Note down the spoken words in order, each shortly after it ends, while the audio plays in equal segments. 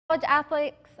College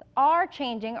athletes are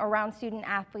changing around student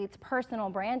athletes' personal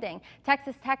branding.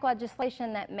 Texas Tech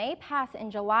legislation that may pass in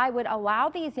July would allow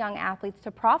these young athletes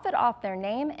to profit off their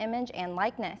name, image, and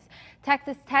likeness.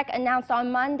 Texas Tech announced on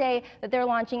Monday that they're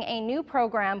launching a new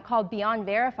program called Beyond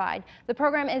Verified. The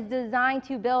program is designed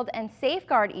to build and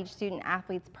safeguard each student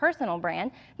athlete's personal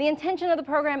brand. The intention of the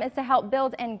program is to help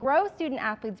build and grow student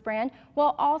athletes' brand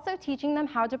while also teaching them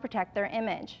how to protect their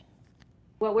image.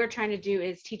 What we're trying to do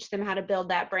is teach them how to build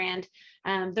that brand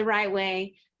the right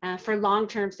way for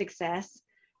long-term success.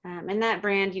 And that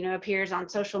brand, appears on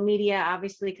social media,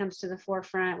 obviously comes to the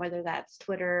forefront, whether that's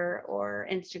Twitter or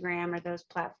Instagram or those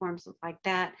platforms like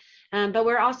that. But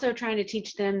we're also trying to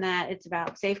teach them that it's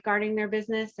about safeguarding their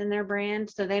business and their brand.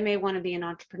 So they may want to be an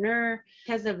entrepreneur.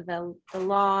 Because of the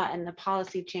law and the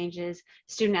policy changes,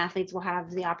 student athletes will have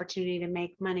the opportunity to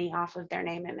make money off of their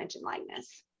name, image, and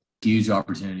likeness. Huge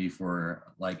opportunity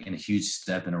for and a huge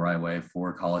step in the right way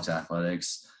for college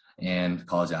athletics and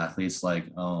college athletes.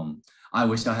 I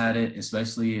wish I had it,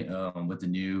 especially with the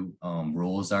new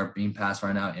rules that are being passed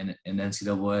right now in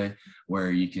NCAA,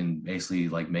 where you can basically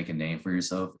make a name for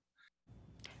yourself.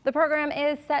 The program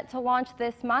is set to launch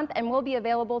this month and will be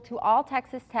available to all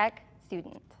Texas Tech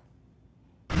students.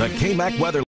 The KMAC weather.